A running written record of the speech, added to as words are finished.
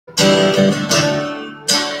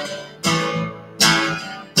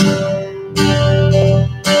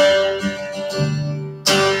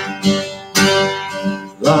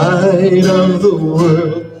the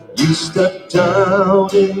world, you stepped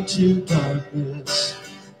down into darkness.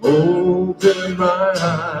 Open my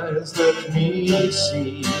eyes, let me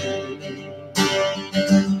see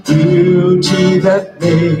beauty that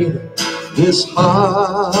made this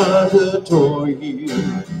heart adore you.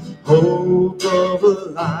 Hope of a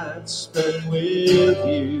life spent with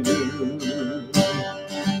you.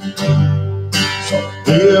 So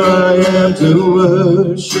here I am to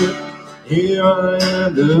worship, here I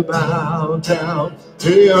am to bow down,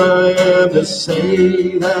 here I am to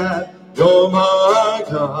say that you're my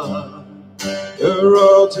God. You're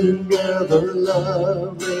altogether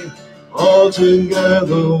lovely,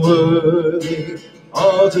 altogether worthy,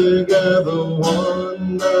 altogether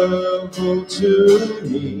wonderful to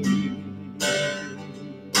me.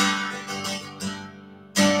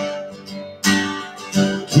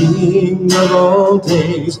 King of all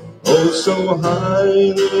days, oh so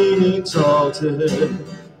highly exalted,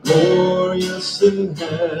 glorious in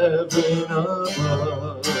heaven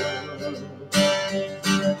above.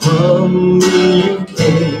 Humbly you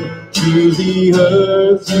came to the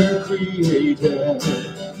earth you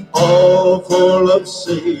created, all for love's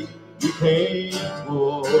sake you paid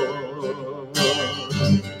for.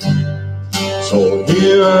 So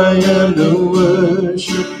here I am to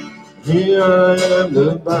worship, here I am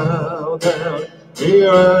to bow down, here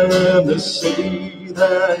I am to say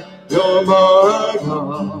that you're my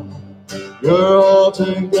God. You're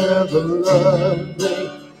altogether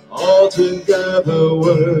lovely, altogether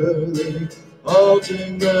worthy,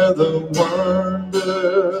 altogether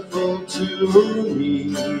wonderful to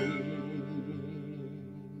me.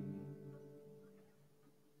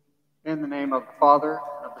 In the name of the Father,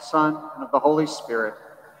 and of the Son, and of the Holy Spirit.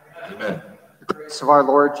 Amen. The grace of our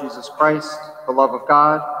Lord Jesus Christ, the love of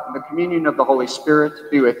God, and the communion of the Holy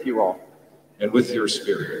Spirit be with you all. And with your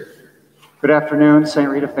spirit. Good afternoon, St.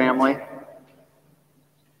 Rita family.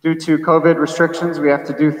 Due to COVID restrictions, we have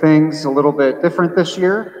to do things a little bit different this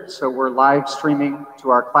year, so we're live streaming to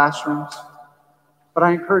our classrooms. But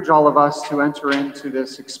I encourage all of us to enter into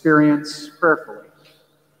this experience prayerfully.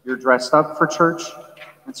 You're dressed up for church,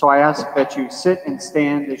 and so I ask that you sit and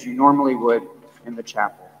stand as you normally would in the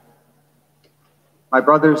chapel. My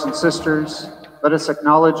brothers and sisters, let us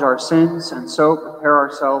acknowledge our sins and so prepare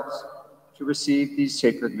ourselves to receive these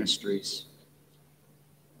sacred mysteries.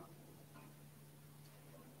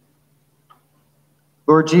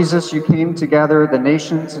 Lord Jesus, you came to gather the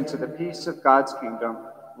nations into the peace of God's kingdom.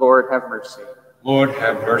 Lord, have mercy. Lord,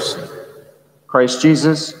 have mercy. Christ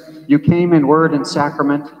Jesus, you came in word and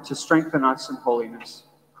sacrament to strengthen us in holiness.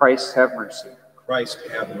 Christ, have mercy. Christ,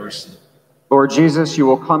 have mercy. Lord Jesus, you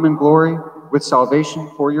will come in glory with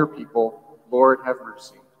salvation for your people. Lord, have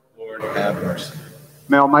mercy. Lord, have mercy.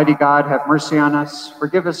 May Almighty God have mercy on us,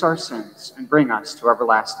 forgive us our sins, and bring us to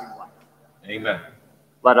everlasting life. Amen.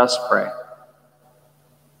 Let us pray.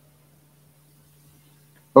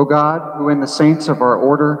 O God, who in the saints of our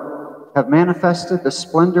order have manifested the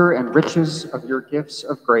splendor and riches of your gifts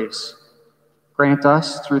of grace, grant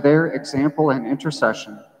us, through their example and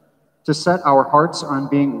intercession, to set our hearts on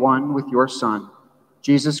being one with your Son,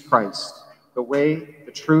 Jesus Christ, the way,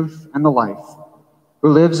 the truth, and the life, who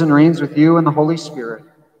lives and reigns with you in the Holy Spirit,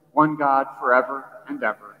 one God forever and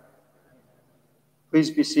ever. Please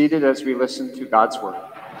be seated as we listen to God's word.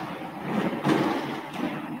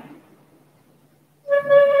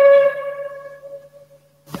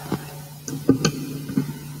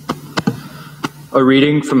 A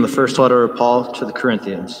reading from the first letter of Paul to the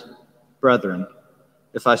Corinthians. Brethren,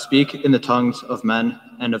 if I speak in the tongues of men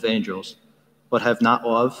and of angels, but have not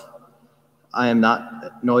love, I am not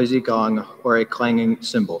a noisy gong or a clanging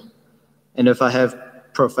cymbal. And if I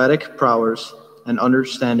have prophetic powers and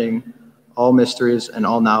understanding all mysteries and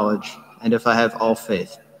all knowledge, and if I have all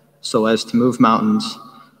faith, so as to move mountains,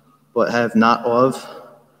 but have not love,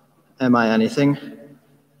 am I anything?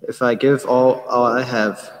 If I give all I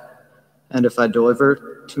have, and if I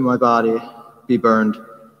deliver to my body be burned,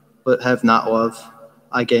 but have not love,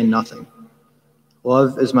 I gain nothing.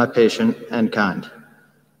 Love is my patient and kind.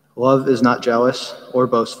 Love is not jealous or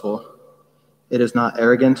boastful. It is not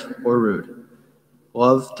arrogant or rude.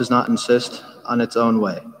 Love does not insist on its own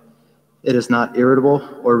way. It is not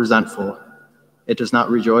irritable or resentful. It does not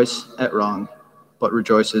rejoice at wrong, but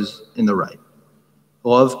rejoices in the right.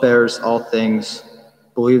 Love bears all things,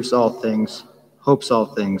 believes all things, hopes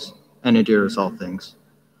all things, and endures all things.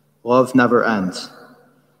 Love never ends.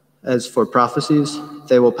 As for prophecies,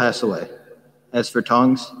 they will pass away. As for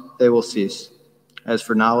tongues, they will cease. As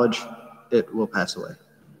for knowledge, it will pass away.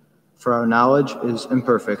 For our knowledge is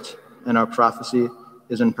imperfect, and our prophecy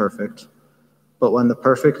is imperfect. But when the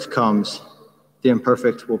perfect comes, the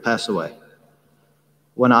imperfect will pass away.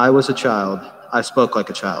 When I was a child, I spoke like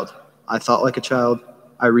a child. I thought like a child.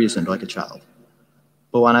 I reasoned like a child.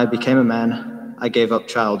 But when I became a man, I gave up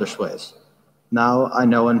childish ways. Now I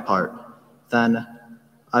know in part. Then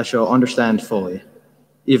I shall understand fully,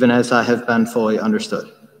 even as I have been fully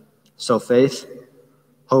understood. So faith,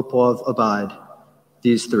 hope, love abide,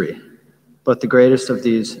 these three. But the greatest of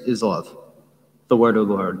these is love. The word of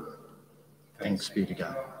the Lord. Thanks be to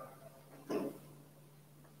God.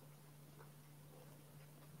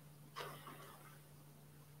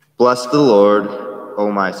 Bless the Lord,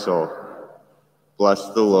 O my soul. Bless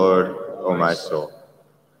the Lord, O my soul.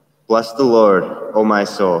 Bless the Lord, O my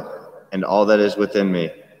soul, and all that is within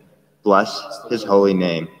me. Bless his holy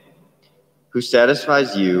name, who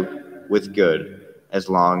satisfies you with good as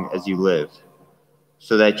long as you live,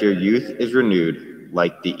 so that your youth is renewed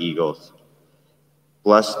like the eagles.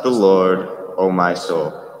 Bless the Lord, O my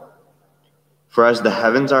soul. For as the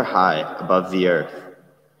heavens are high above the earth,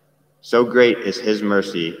 so great is his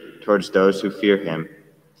mercy towards those who fear him.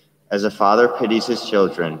 As a father pities his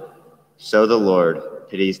children, so the Lord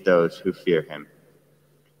pities those who fear him.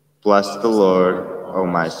 Bless the Lord, O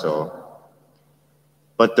my soul.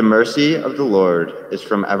 But the mercy of the Lord is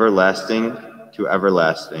from everlasting to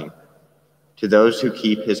everlasting, to those who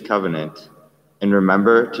keep his covenant and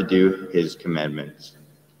remember to do his commandments.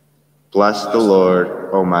 Bless the Lord,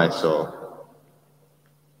 O my soul.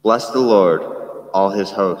 Bless the Lord, all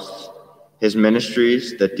his hosts, his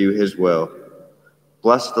ministries that do his will.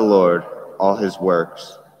 Bless the Lord, all his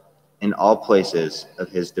works, in all places of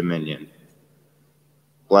his dominion.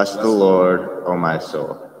 Bless the Lord, O my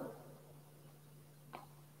soul.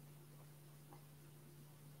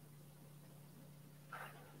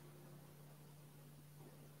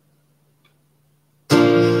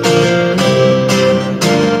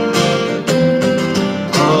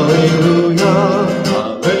 Hallelujah,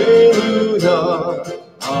 hallelujah,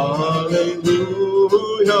 hallelujah,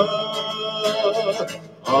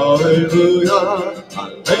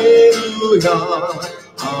 hallelujah,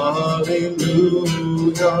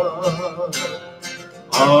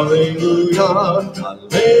 hallelujah, hallelujah,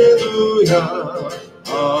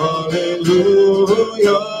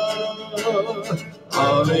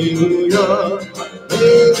 hallelujah, hallelujah,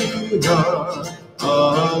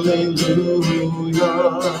 hallelujah.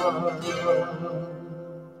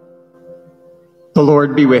 The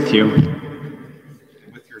Lord be with you.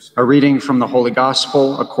 A reading from the Holy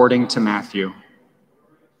Gospel according to Matthew.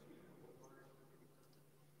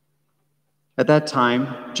 At that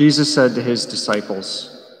time, Jesus said to his disciples,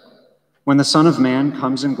 "When the Son of Man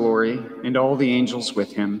comes in glory and all the angels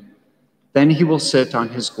with him, then he will sit on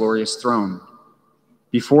his glorious throne.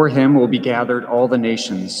 Before him will be gathered all the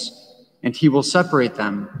nations, and he will separate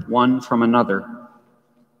them one from another.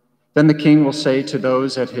 Then the King will say to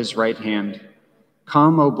those at his right hand,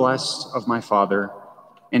 'Come, O blessed of my Father,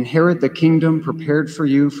 inherit the kingdom prepared for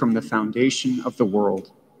you from the foundation of the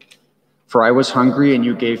world. For I was hungry, and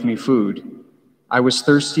you gave me food. I was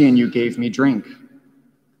thirsty, and you gave me drink.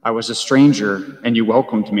 I was a stranger, and you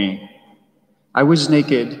welcomed me. I was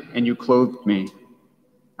naked, and you clothed me.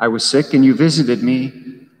 I was sick, and you visited me.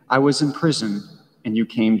 I was in prison, and you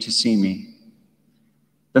came to see me.'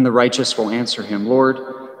 Then the righteous will answer him, 'Lord,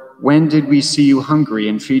 when did we see you hungry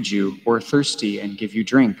and feed you, or thirsty and give you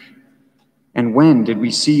drink? And when did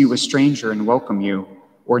we see you a stranger and welcome you,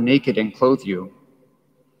 or naked and clothe you?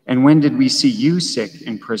 And when did we see you sick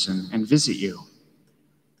in prison and visit you?'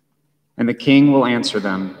 And the King will answer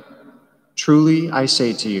them, 'Truly I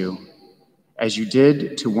say to you, as you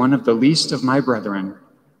did to one of the least of my brethren,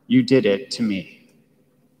 you did it to me.'"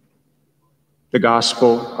 The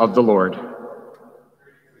Gospel of the Lord.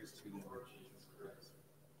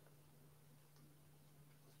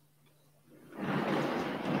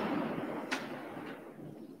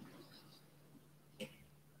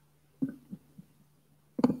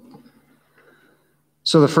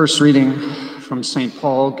 So the first reading from St.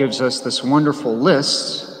 Paul gives us this wonderful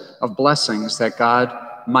list of blessings that God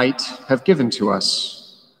might have given to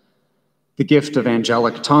us. The gift of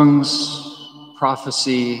angelic tongues,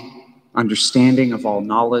 prophecy, understanding of all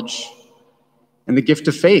knowledge, and the gift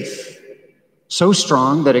of faith, so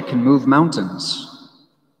strong that it can move mountains.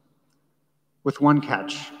 With one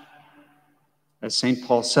catch. As St.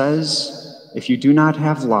 Paul says, if you do not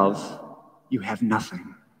have love, you have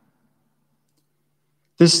nothing.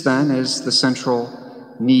 This, then, is the central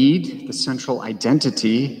need, the central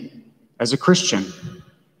identity as a Christian,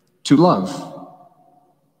 to love.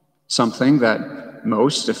 Something that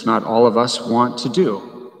most, if not all of us, want to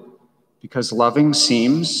do, because loving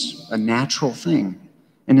seems a natural thing,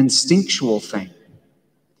 an instinctual thing,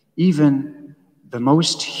 even the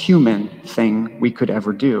most human thing we could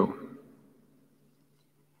ever do.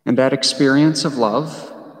 And that experience of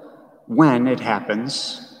love, when it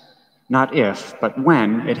happens, not if, but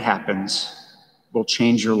when it happens, will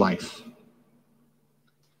change your life.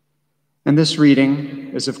 And this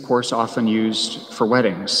reading is, of course, often used for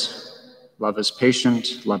weddings. Love is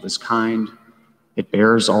patient, love is kind. It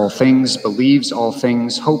bears all things, believes all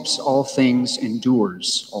things, hopes all things,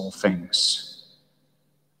 endures all things.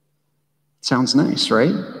 Sounds nice,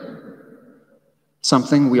 right?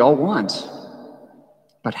 Something we all want.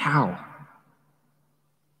 But how?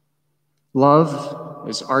 Love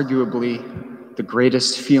is arguably the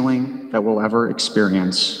greatest feeling that we'll ever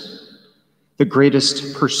experience, the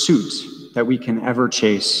greatest pursuit that we can ever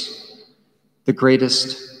chase, the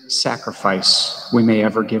greatest sacrifice we may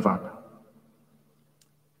ever give up.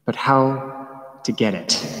 But how to get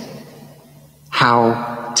it?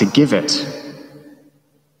 How to give it?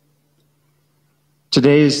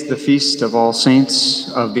 Today is the feast of all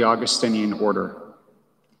saints of the Augustinian order.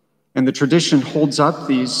 And the tradition holds up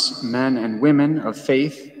these men and women of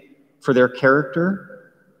faith for their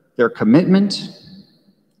character, their commitment,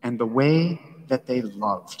 and the way that they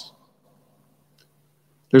loved.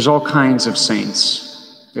 There's all kinds of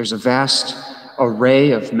saints. There's a vast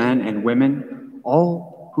array of men and women,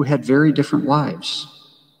 all who had very different lives.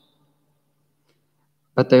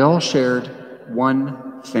 But they all shared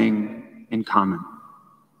one thing in common.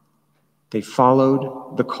 They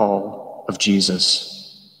followed the call of Jesus.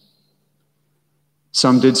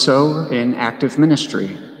 Some did so in active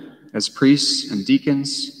ministry as priests and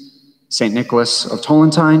deacons. St. Nicholas of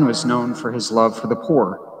Tolentine was known for his love for the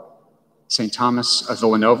poor. St. Thomas of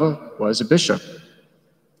Villanova was a bishop.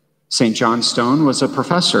 St. John Stone was a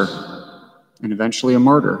professor and eventually a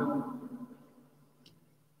martyr.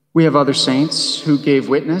 We have other saints who gave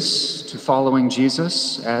witness to following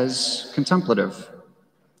Jesus as contemplative,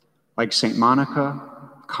 like St. Monica,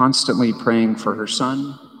 constantly praying for her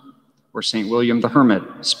son, or St. William the Hermit,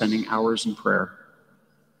 spending hours in prayer.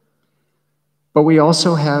 But we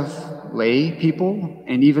also have lay people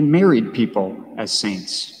and even married people as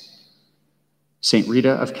saints. St.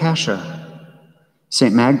 Rita of Cascia,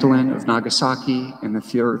 St. Magdalene of Nagasaki, and the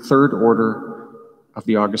third order of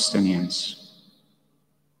the Augustinians.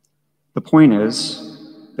 The point is,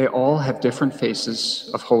 they all have different faces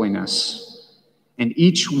of holiness, and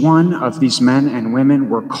each one of these men and women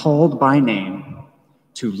were called by name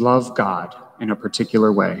to love God in a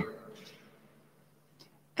particular way.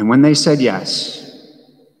 And when they said yes,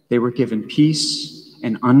 they were given peace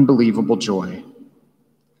and unbelievable joy,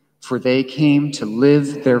 for they came to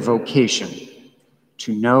live their vocation,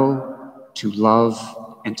 to know, to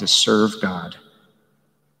love, and to serve God.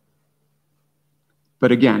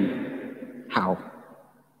 But again, how?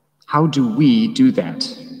 How do we do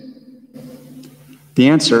that? The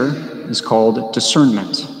answer is called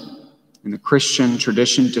discernment. In the Christian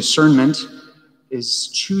tradition, discernment is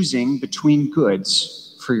choosing between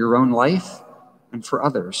goods for your own life and for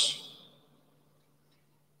others.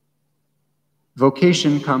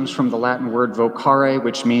 Vocation comes from the Latin word vocare,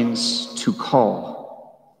 which means to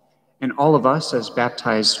call. And all of us as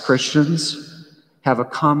baptized Christians have a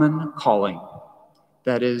common calling,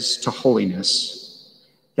 that is to holiness.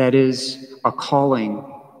 That is a calling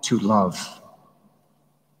to love.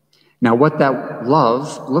 Now, what that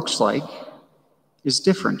love looks like is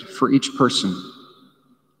different for each person.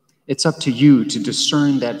 It's up to you to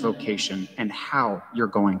discern that vocation and how you're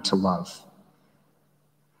going to love.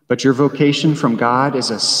 But your vocation from God is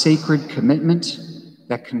a sacred commitment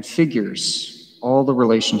that configures all the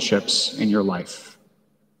relationships in your life.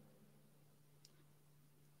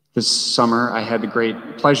 This summer, I had the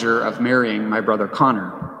great pleasure of marrying my brother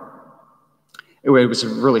Connor. It was a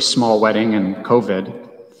really small wedding in COVID,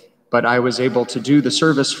 but I was able to do the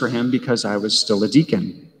service for him because I was still a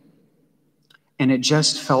deacon. And it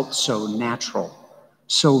just felt so natural,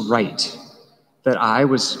 so right, that I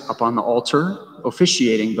was up on the altar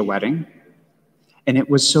officiating the wedding, and it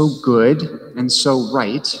was so good and so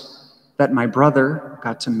right that my brother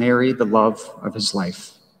got to marry the love of his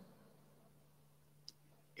life.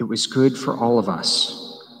 It was good for all of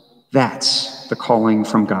us. That's the calling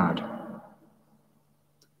from God.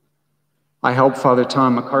 I help Father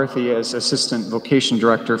Tom McCarthy as Assistant Vocation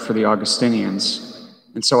Director for the Augustinians,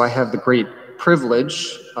 and so I have the great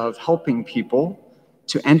privilege of helping people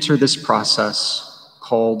to enter this process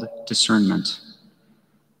called discernment,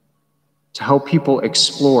 to help people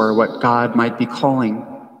explore what God might be calling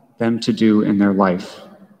them to do in their life.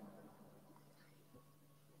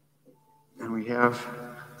 And we have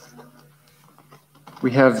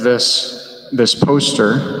this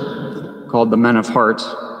poster called the Men of Heart.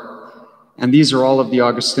 And these are all of the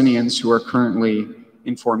Augustinians who are currently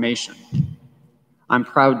in formation. I'm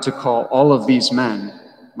proud to call all of these men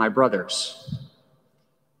my brothers.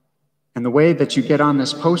 And the way that you get on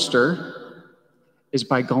this poster is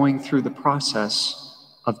by going through the process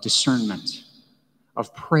of discernment,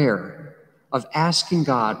 of prayer, of asking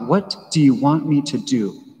God, what do you want me to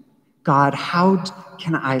do? God, how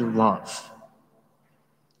can I love?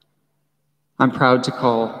 I'm proud to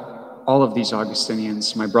call all of these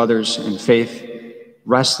Augustinians my brothers in faith,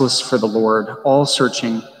 restless for the Lord, all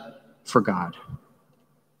searching for God.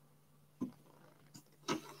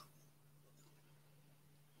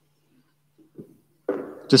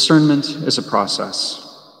 Discernment is a process.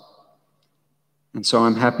 And so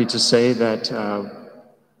I'm happy to say that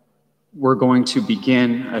we're going to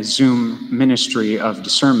begin a Zoom ministry of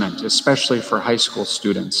discernment, especially for high school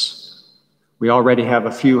students. We already have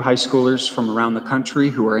a few high schoolers from around the country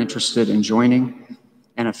who are interested in joining,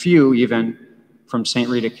 and a few even from St.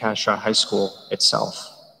 Rita Cascia High School itself.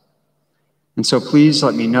 And so please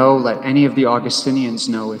let me know, let any of the Augustinians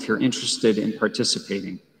know if you're interested in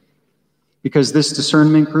participating, because this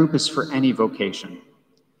discernment group is for any vocation.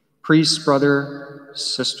 Priest, brother,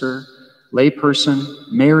 sister,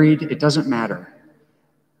 layperson, married, it doesn't matter.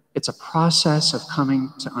 It's a process of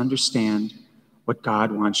coming to understand what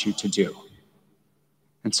God wants you to do.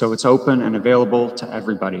 And so it's open and available to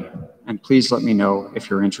everybody. And please let me know if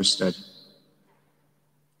you're interested.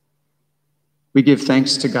 We give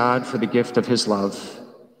thanks to God for the gift of his love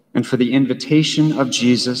and for the invitation of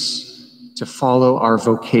Jesus to follow our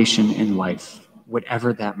vocation in life,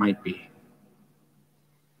 whatever that might be.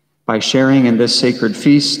 By sharing in this sacred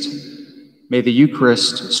feast, may the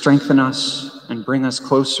Eucharist strengthen us and bring us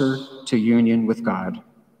closer to union with God.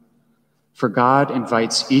 For God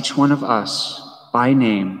invites each one of us by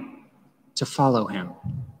name to follow him,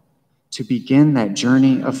 to begin that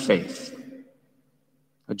journey of faith,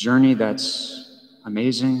 a journey that's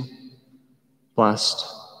amazing, blessed,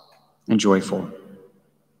 and joyful.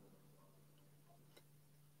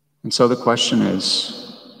 And so the question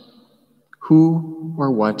is, who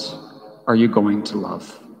or what are you going to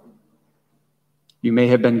love? You may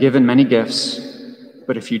have been given many gifts,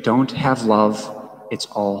 but if you don't have love, it's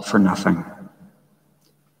all for nothing.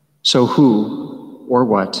 So who or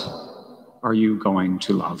what are you going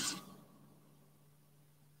to love?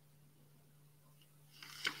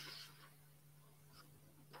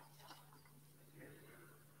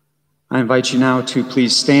 I invite you now to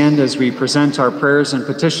please stand as we present our prayers and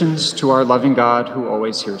petitions to our loving God who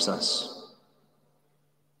always hears us.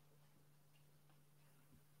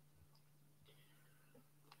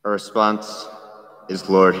 Our response is,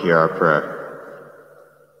 Lord, hear our prayer.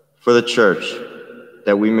 For the church,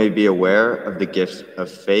 that we may be aware of the gifts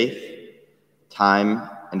of faith, time,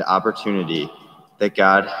 and opportunity that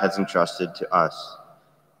God has entrusted to us,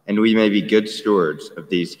 and we may be good stewards of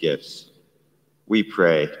these gifts. We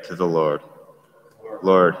pray to the Lord.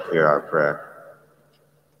 Lord, hear our prayer.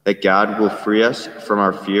 That God will free us from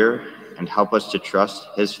our fear and help us to trust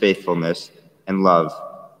his faithfulness and love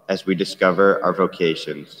as we discover our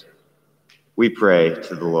vocations. We pray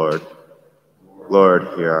to the Lord.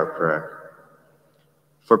 Lord, hear our prayer.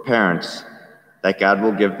 For parents, that God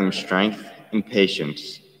will give them strength and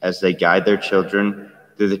patience as they guide their children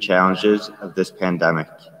through the challenges of this pandemic.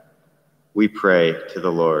 We pray to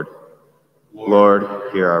the Lord.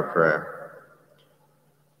 Lord, hear our prayer.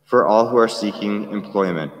 For all who are seeking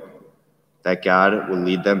employment, that God will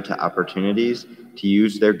lead them to opportunities to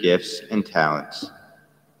use their gifts and talents.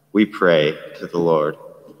 We pray to the Lord.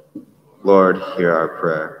 Lord, hear our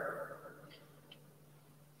prayer.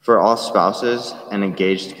 For all spouses and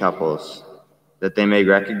engaged couples, that they may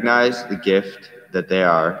recognize the gift that they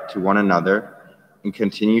are to one another and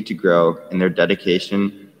continue to grow in their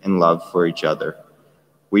dedication and love for each other.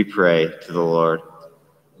 We pray to the Lord.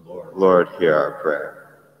 Lord, hear our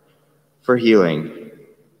prayer. For healing,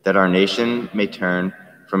 that our nation may turn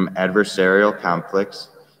from adversarial conflicts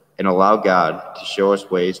and allow God to show us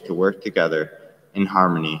ways to work together in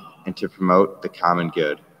harmony and to promote the common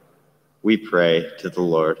good. We pray to the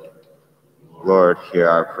Lord. Lord, hear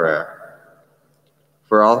our prayer.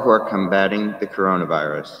 For all who are combating the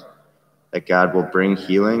coronavirus, that God will bring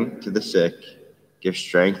healing to the sick, give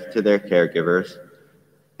strength to their caregivers,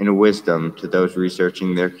 and wisdom to those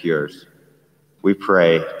researching their cures. We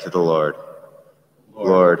pray to the Lord.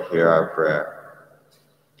 Lord, hear our prayer.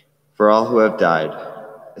 For all who have died,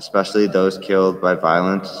 especially those killed by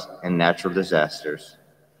violence and natural disasters,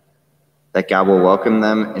 that God will welcome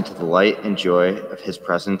them into the light and joy of his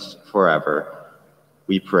presence forever.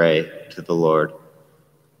 We pray to the Lord.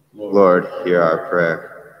 Lord, hear our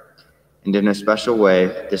prayer. And in a special way,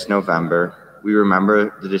 this November, we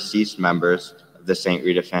remember the deceased members of the St.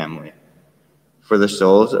 Rita family. For the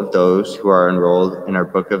souls of those who are enrolled in our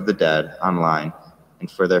Book of the Dead online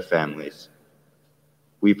and for their families,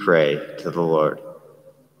 we pray to the Lord.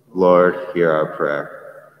 Lord, hear our prayer.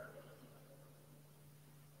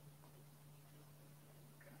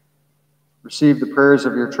 Receive the prayers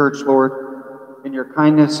of your church, Lord. In your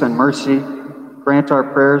kindness and mercy, grant our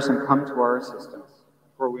prayers and come to our assistance,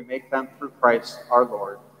 for we make them through Christ our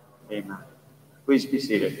Lord. Amen. Please be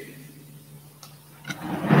seated.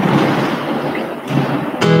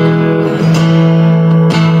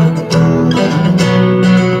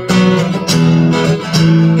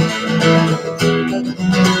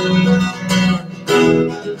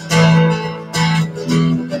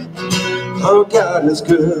 Our God is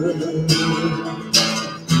good.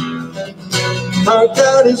 Our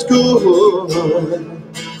God is good.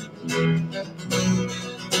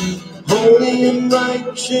 Holy and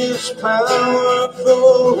righteous,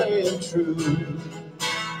 powerful and true.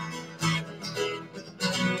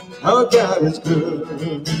 Our God is good.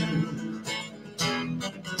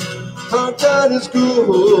 Our God is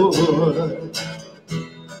good.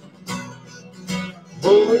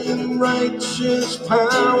 Holy and righteous,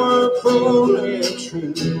 powerful and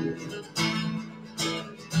true.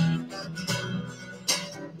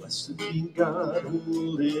 Blessed be God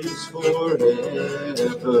who lives forever.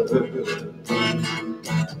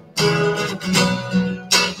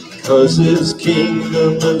 Because his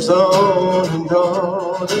kingdom lives on and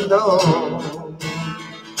on and on.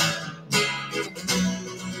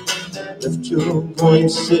 Lift your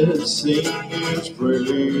voices, sing his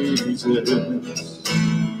praises.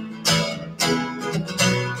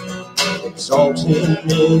 Exalt him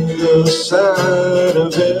in the sight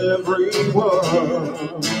of everyone.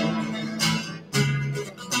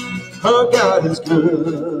 Our God is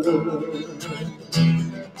good.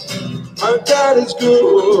 Our God is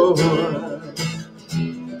good.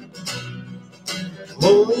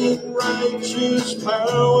 Holy and righteous,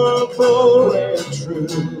 powerful and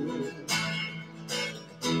true.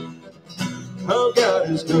 Our God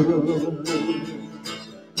is good.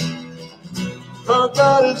 Our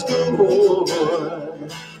God is good.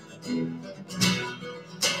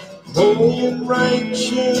 Holy and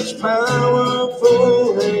righteous,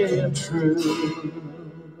 powerful and true.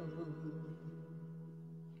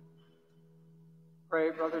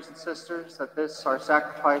 Pray, brothers and sisters, that this, our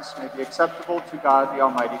sacrifice, may be acceptable to God, the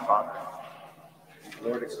Almighty Father.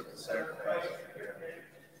 Lord, accept the sacrifice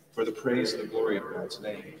for the praise and the glory of God's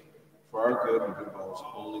name, for our good and good of all his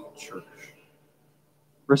holy church.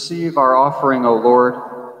 Receive our offering, O Lord,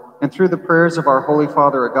 and through the prayers of our Holy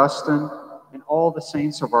Father Augustine and all the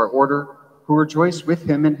saints of our order who rejoice with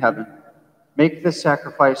him in heaven, make this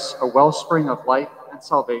sacrifice a wellspring of life and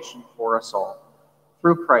salvation for us all.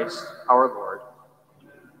 Through Christ our Lord.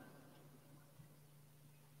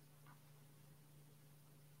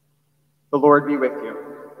 The Lord be with you.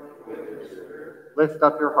 Lift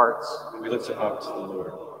up your hearts. We lift them up to the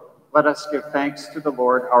Lord. Let us give thanks to the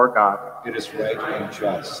Lord our God. It is right and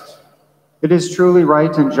just. It is truly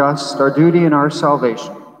right and just, our duty and our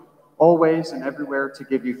salvation, always and everywhere to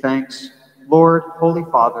give you thanks, Lord, Holy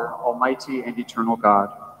Father, Almighty and eternal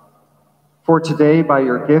God. For today, by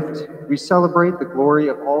your gift, we celebrate the glory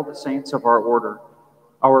of all the saints of our order,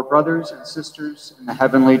 our brothers and sisters in the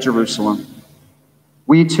heavenly Jerusalem.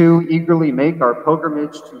 We too eagerly make our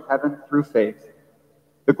pilgrimage to heaven through faith.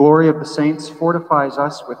 The glory of the saints fortifies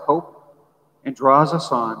us with hope and draws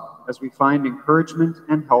us on as we find encouragement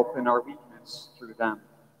and help in our weakness through them.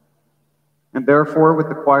 And therefore, with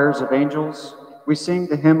the choirs of angels, we sing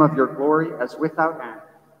the hymn of your glory as without end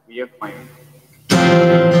we acclaim.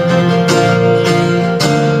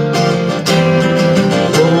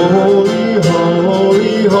 Holy,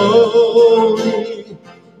 holy, holy,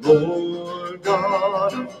 Lord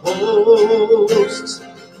God of hosts,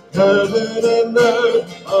 heaven and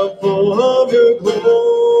earth are full of your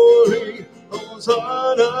glory.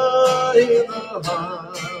 Hosanna in the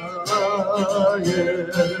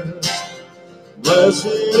highest. Blessed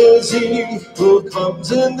is he who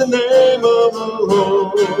comes in the name of the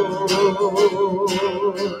Lord.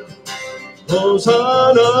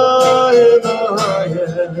 Hosanna in the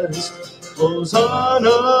highest.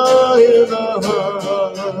 Hosanna in the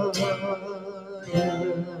highest.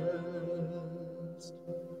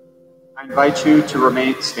 I invite you to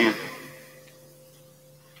remain standing.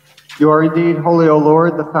 You are indeed holy, O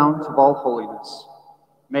Lord, the fount of all holiness.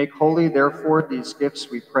 Make holy, therefore, these gifts,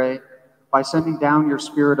 we pray, by sending down your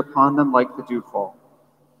Spirit upon them like the dewfall,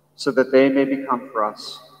 so that they may become for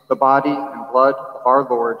us the body and blood of our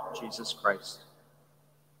Lord Jesus Christ.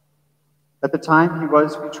 At the time he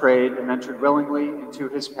was betrayed and entered willingly into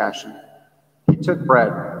his passion, he took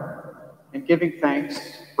bread, and giving thanks,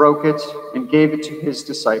 broke it and gave it to his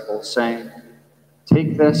disciples, saying,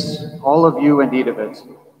 "Take this, all of you, and eat of it,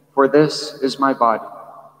 for this is my body,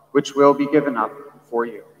 which will be given up for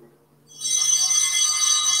you."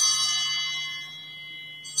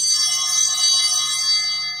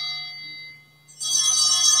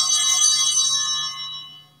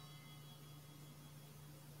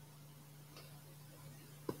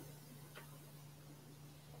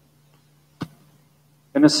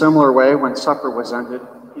 In a similar way, when supper was ended,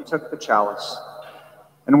 he took the chalice,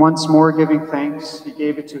 and once more giving thanks, he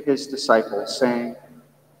gave it to his disciples, saying,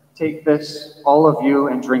 "Take this, all of you,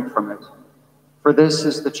 and drink from it, for this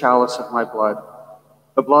is the chalice of my blood,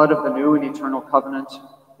 the blood of the new and eternal covenant,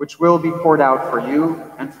 which will be poured out for you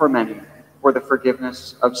and for many for the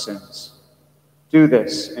forgiveness of sins. Do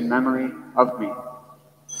this in memory of me."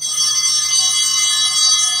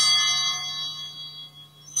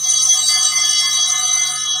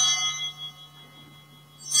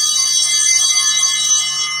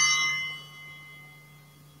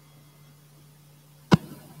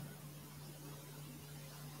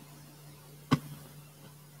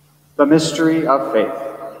 The mystery of faith.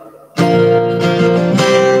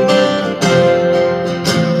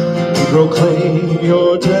 We proclaim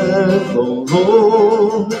your death, O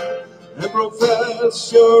Lord, and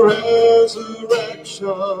profess your resurrection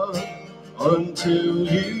until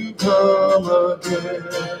you come again.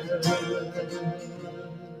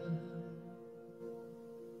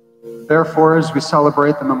 Therefore, as we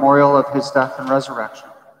celebrate the memorial of his death and resurrection,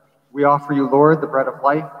 we offer you, Lord, the bread of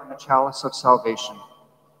life and the chalice of salvation,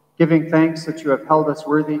 giving thanks that you have held us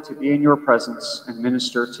worthy to be in your presence and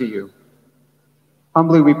minister to you.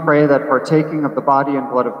 Humbly we pray that, partaking of the body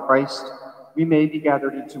and blood of Christ, we may be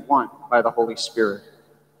gathered into one by the Holy Spirit.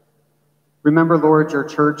 Remember, Lord, your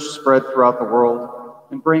church spread throughout the world,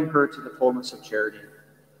 and bring her to the fullness of charity.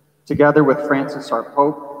 Together with Francis, our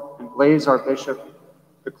Pope, and Blaise, our Bishop,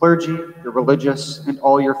 the clergy, the religious, and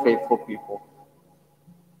all your faithful people.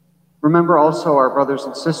 Remember also our brothers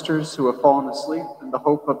and sisters who have fallen asleep in the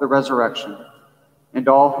hope of the resurrection, and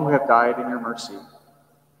all who have died in your mercy.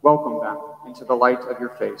 Welcome them into the light of your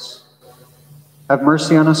face. Have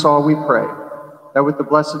mercy on us all, we pray, that with the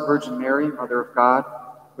Blessed Virgin Mary, Mother of God,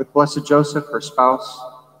 with Blessed Joseph, her spouse,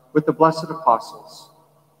 with the blessed apostles,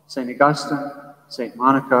 St. Augustine, St.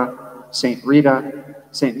 Monica, St. Rita,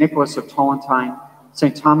 St. Nicholas of Tolentine,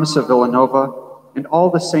 St. Thomas of Villanova, and all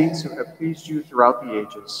the saints who have pleased you throughout the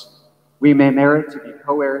ages, we may merit to be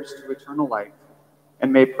co-heirs to eternal life,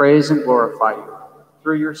 and may praise and glorify you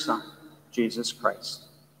through your Son, Jesus Christ.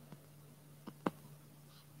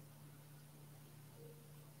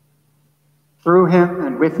 Through him,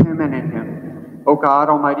 and with him, and in him, O God,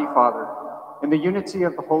 Almighty Father, in the unity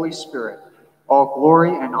of the Holy Spirit, all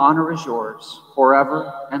glory and honor is yours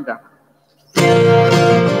forever and ever.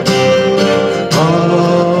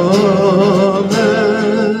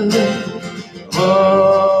 Amen.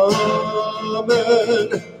 Amen.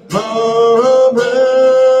 Amen.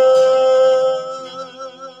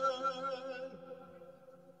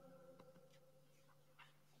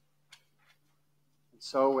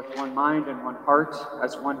 So with one mind and one heart,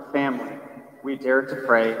 as one family, we dare to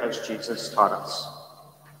pray as Jesus taught us.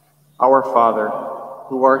 Our Father,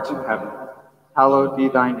 who art in heaven, hallowed be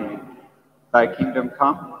thy name. Thy kingdom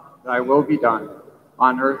come, thy will be done,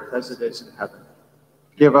 on earth as it is in heaven.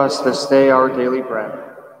 Give us this day our daily bread,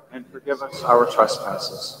 and forgive us our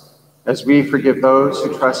trespasses, as we forgive those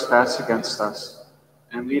who trespass against us.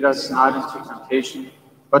 And lead us not into temptation,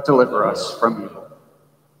 but deliver us from evil.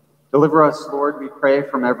 Deliver us, Lord, we pray,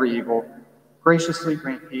 from every evil. Graciously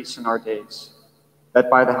grant peace in our days, that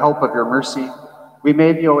by the help of your mercy, we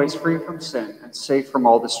may be always free from sin and safe from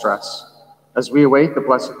all distress, as we await the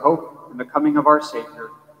blessed hope and the coming of our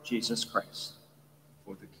Savior, Jesus Christ.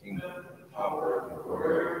 For the kingdom, power, and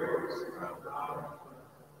glory are yours forever.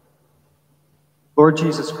 Lord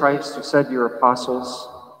Jesus Christ, who said to your apostles,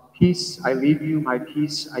 "Peace I leave you, my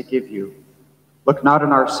peace I give you," look not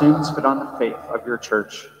on our sins, but on the faith of your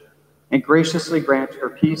church, and graciously grant her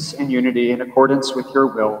peace and unity in accordance with your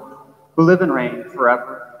will, who live and reign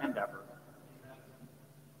forever and ever.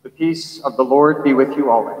 The peace of the Lord be with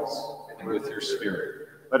you always. And with your spirit.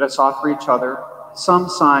 Let us offer each other some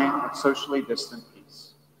sign of socially distant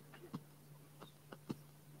peace.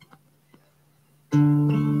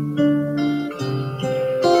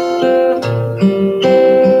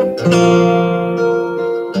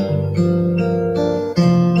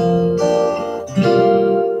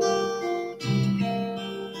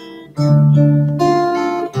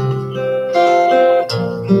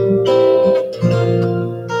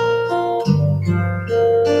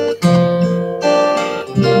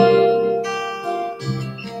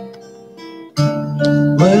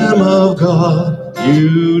 of God,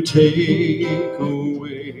 you take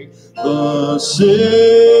away the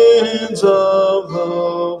sins of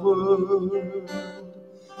the world.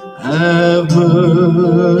 Have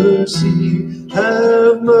mercy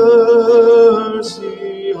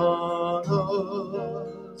on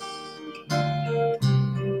us.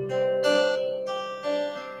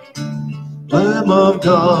 Lamb of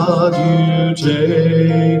God, you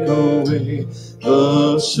take away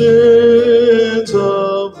the sins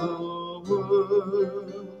of the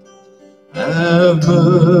world. Have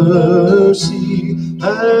mercy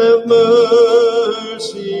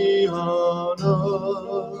on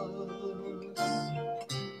us.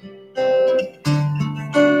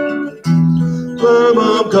 Lamb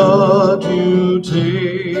of God, you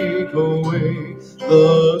take away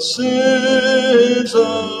the sins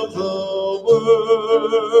of the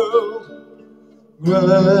world.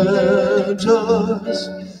 Grant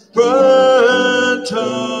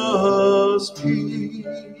us peace.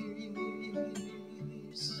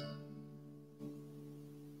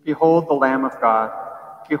 Behold the Lamb of God.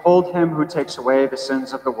 Behold him who takes away the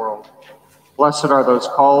sins of the world. Blessed are those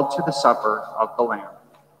called to the supper of the Lamb.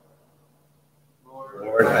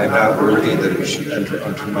 Lord, I am not worthy that you should enter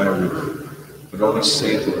under my roof, but only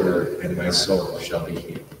say the word, and my soul shall be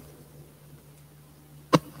healed.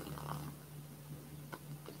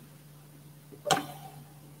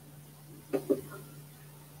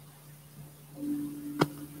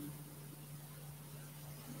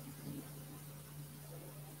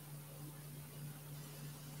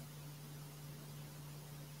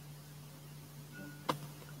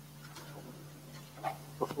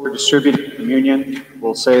 Before distributing communion,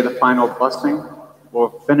 we'll say the final blessing. We'll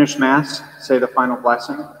finish Mass, say the final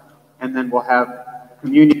blessing, and then we'll have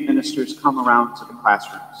communion ministers come around to the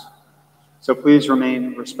classrooms. So please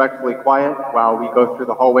remain respectfully quiet while we go through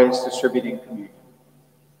the hallways distributing communion.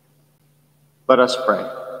 Let us pray.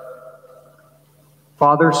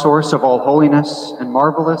 Father, source of all holiness and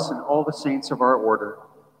marvelous in all the saints of our order,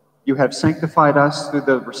 you have sanctified us through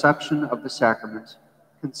the reception of the sacrament,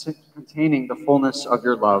 containing the fullness of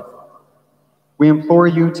your love. We implore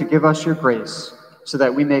you to give us your grace so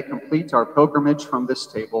that we may complete our pilgrimage from this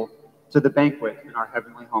table to the banquet in our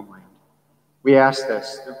heavenly homeland. We ask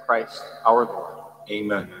this through Christ our Lord.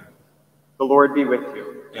 Amen. The Lord be with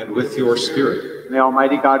you. And with your spirit. May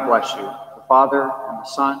Almighty God bless you, the Father, and the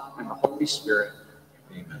Son, and the Holy Spirit.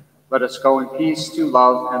 Amen. Let us go in peace to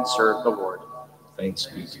love and serve the Lord. Thanks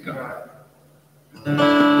be to God.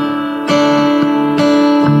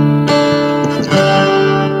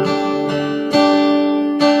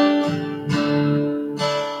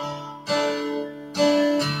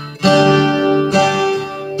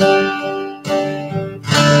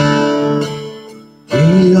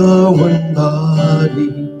 We are one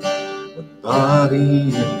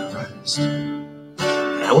body in Christ,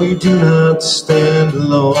 and we do not stand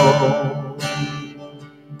alone.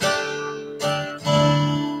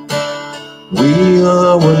 We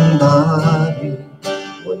are one body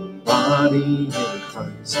in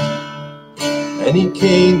Christ, and he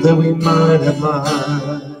came that we might have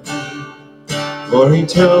life. For he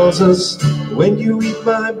tells us, when you eat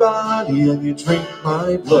my body and you drink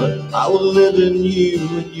my blood, I will live in you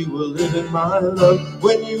and you will live in my love.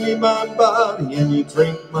 When you eat my body and you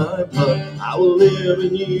drink my blood, I will live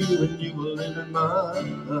in you and you will live in my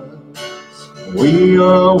love. We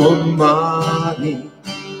are one body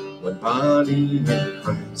in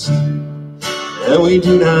Christ, and we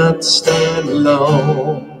do not stand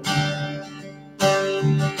alone.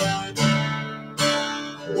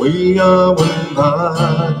 We are one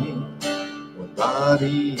body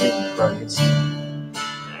in Christ,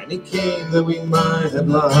 and he came that we might have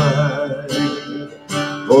life.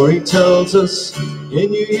 For he tells us,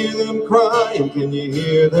 can you hear them cry and can you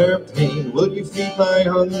hear their pain? Will you feed my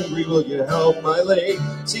hungry? Will you help my lame?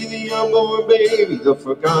 See the unborn baby, the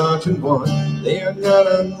forgotten one. They are not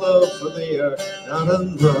unloved, for they are not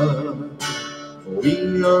unloved.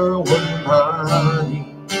 We are one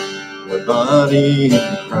body in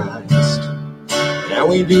Christ, and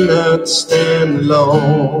we do not stand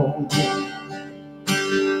alone.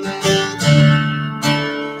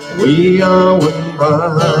 We are one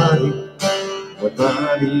body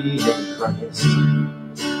in Christ,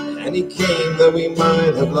 and he came that we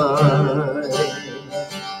might have life.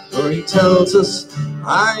 For he tells us,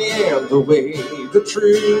 I am the way, the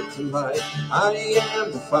truth, and life. I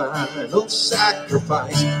am the final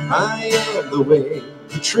sacrifice. I am the way,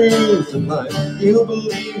 the truth, and life. He who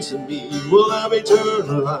believes in me will have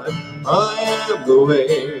eternal life. I am the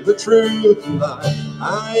way, the truth, and life.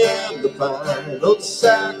 I am the final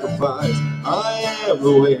sacrifice. I am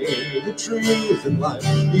the way, the truth, and life.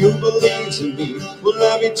 He who believes in me will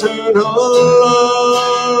have eternal life.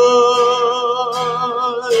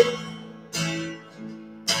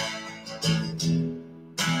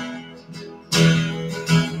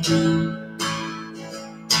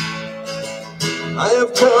 I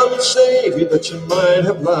have come to save you that you might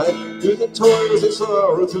have life. Through the toils and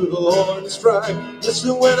sorrow, through the Lord and strife.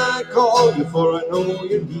 Listen when I call you, for I know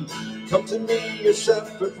your need. Come to me, your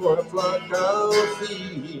shepherd, for a flock I'll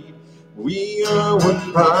feed. We are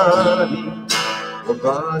one body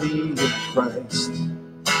in Christ,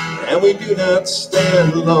 and we do not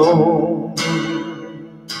stand alone.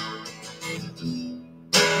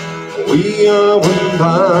 We are one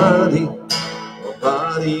body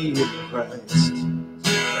in Christ,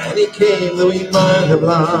 and he came that we might have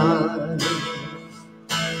life.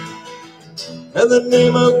 In the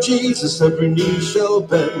name of Jesus, every knee shall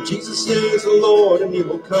bend. Jesus is the Lord, and he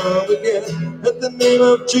will come again. At the name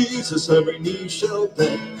of Jesus, every knee shall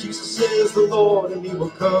bend. Jesus is the Lord, and he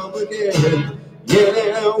will come again.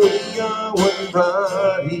 Yeah, we are one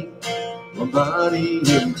body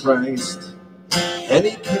in Christ, and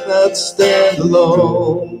he cannot stand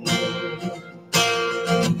alone.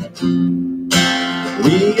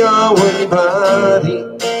 We are one body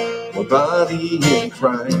in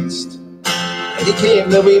Christ, and he came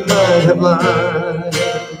that we might have life.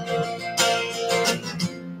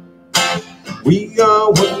 We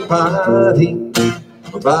are one body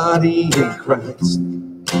in Christ,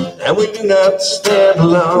 and we do not stand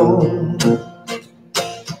alone.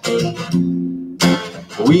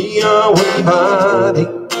 We are one body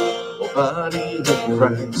in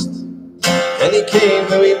Christ, and he came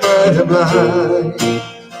that we might have life.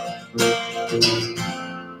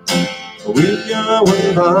 We are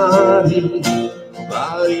one body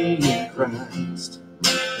in Christ,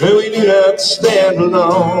 and we do not stand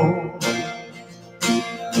alone.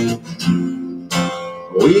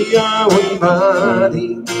 We are one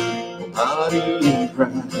body in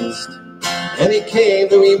Christ, and he came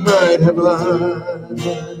that we might have life.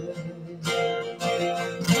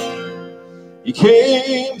 He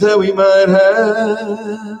came that we might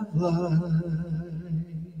have life.